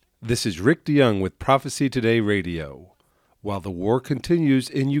This is Rick DeYoung with Prophecy Today Radio. While the war continues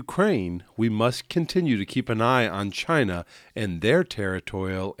in Ukraine, we must continue to keep an eye on China and their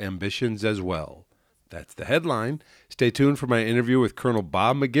territorial ambitions as well. That's the headline. Stay tuned for my interview with Colonel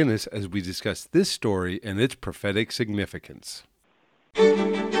Bob Maginnis as we discuss this story and its prophetic significance.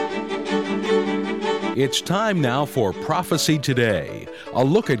 It's time now for Prophecy Today, a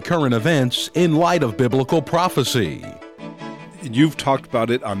look at current events in light of biblical prophecy. You've talked about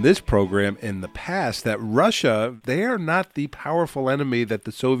it on this program in the past that Russia, they are not the powerful enemy that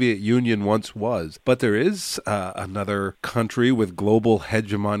the Soviet Union once was. But there is another country with global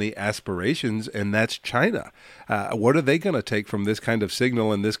hegemony aspirations, and that's China. What are they going to take from this kind of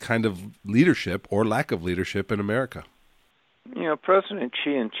signal and this kind of leadership or lack of leadership in America? You know, President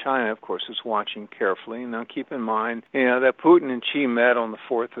Xi in China, of course, is watching carefully. Now, keep in mind, that Putin and Xi met on the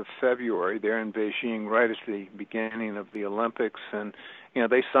 4th of February there in Beijing right at the beginning of the Olympics. And,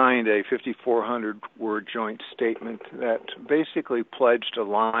 they signed a 5,400-word joint statement that basically pledged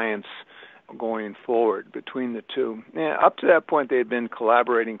alliance going forward between the two. Up to that point, they had been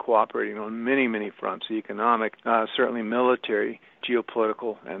cooperating on many, many fronts, economic, certainly military,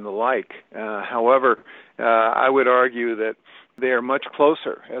 geopolitical, and the like. However, I would argue that they are much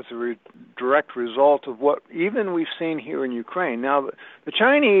closer as a direct result of what even we've seen here in Ukraine. Now, the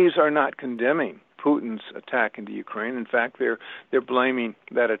Chinese are not condemning Putin's attack into Ukraine. In fact, they're blaming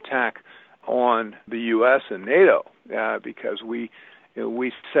that attack on the U.S. and NATO because we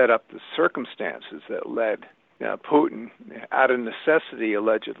set up the circumstances that led Putin, out of necessity,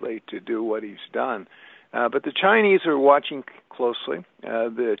 allegedly, to do what he's done. But the Chinese are watching closely.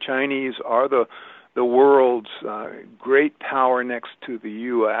 The Chinese are the world's great power next to the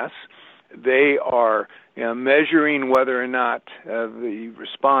U.S. They are measuring whether or not the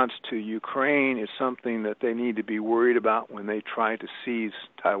response to Ukraine is something that they need to be worried about when they try to seize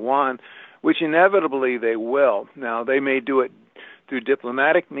Taiwan, which inevitably they will. Now, they may do it through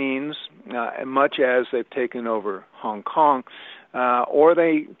diplomatic means, much as they've taken over Hong Kong, or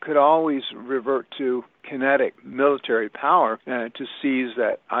they could always revert to kinetic military power to seize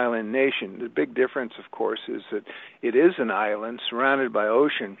that island nation. The big difference, of course, is that it is an island surrounded by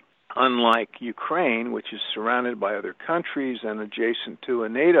ocean, unlike Ukraine, which is surrounded by other countries and adjacent to a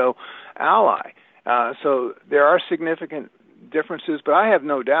NATO ally. So there are significant differences, but I have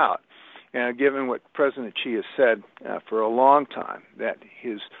no doubt, given what President Xi has said for a long time, that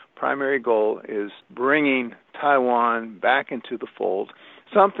his primary goal is bringing Taiwan back into the fold,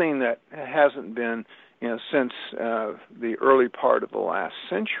 something that hasn't been since the early part of the last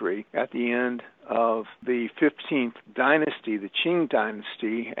century, at the end of the 15th dynasty, the Qing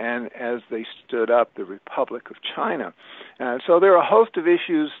dynasty, and as they stood up, the Republic of China. So there are a host of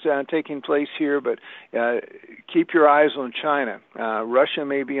issues taking place here, but keep your eyes on China. Russia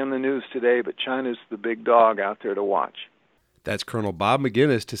may be on the news today, but China's the big dog out there to watch. That's Colonel Bob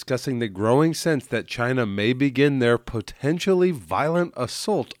Maginnis discussing the growing sense that China may begin their potentially violent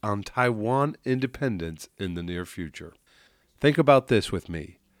assault on Taiwan independence in the near future. Think about this with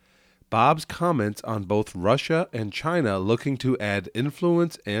me. Bob's comments on both Russia and China looking to add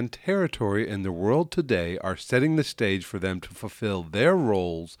influence and territory in the world today are setting the stage for them to fulfill their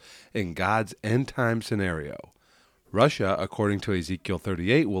roles in God's end-time scenario. Russia, according to Ezekiel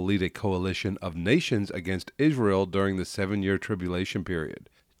 38, will lead a coalition of nations against Israel during the 7-year tribulation period.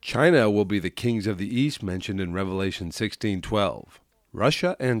 China will be the kings of the East mentioned in Revelation 16:12.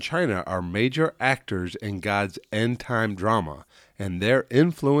 Russia and China are major actors in God's end-time drama, and their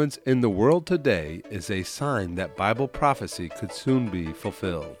influence in the world today is a sign that Bible prophecy could soon be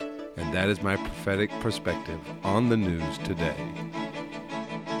fulfilled. And that is my prophetic perspective on the news today.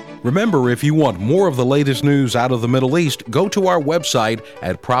 Remember, if you want more of the latest news out of the Middle East, go to our website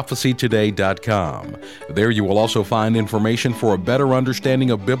at prophecytoday.com. There you will also find information for a better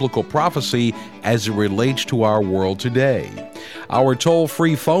understanding of biblical prophecy as it relates to our world today. Our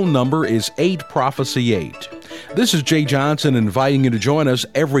toll-free phone number is 8-PROPHECY-8. This is Jay Johnson inviting you to join us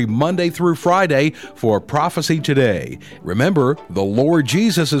every Monday through Friday for Prophecy Today. Remember, the Lord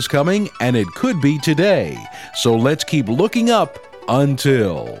Jesus is coming, and it could be today. So let's keep looking up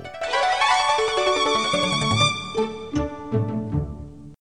until...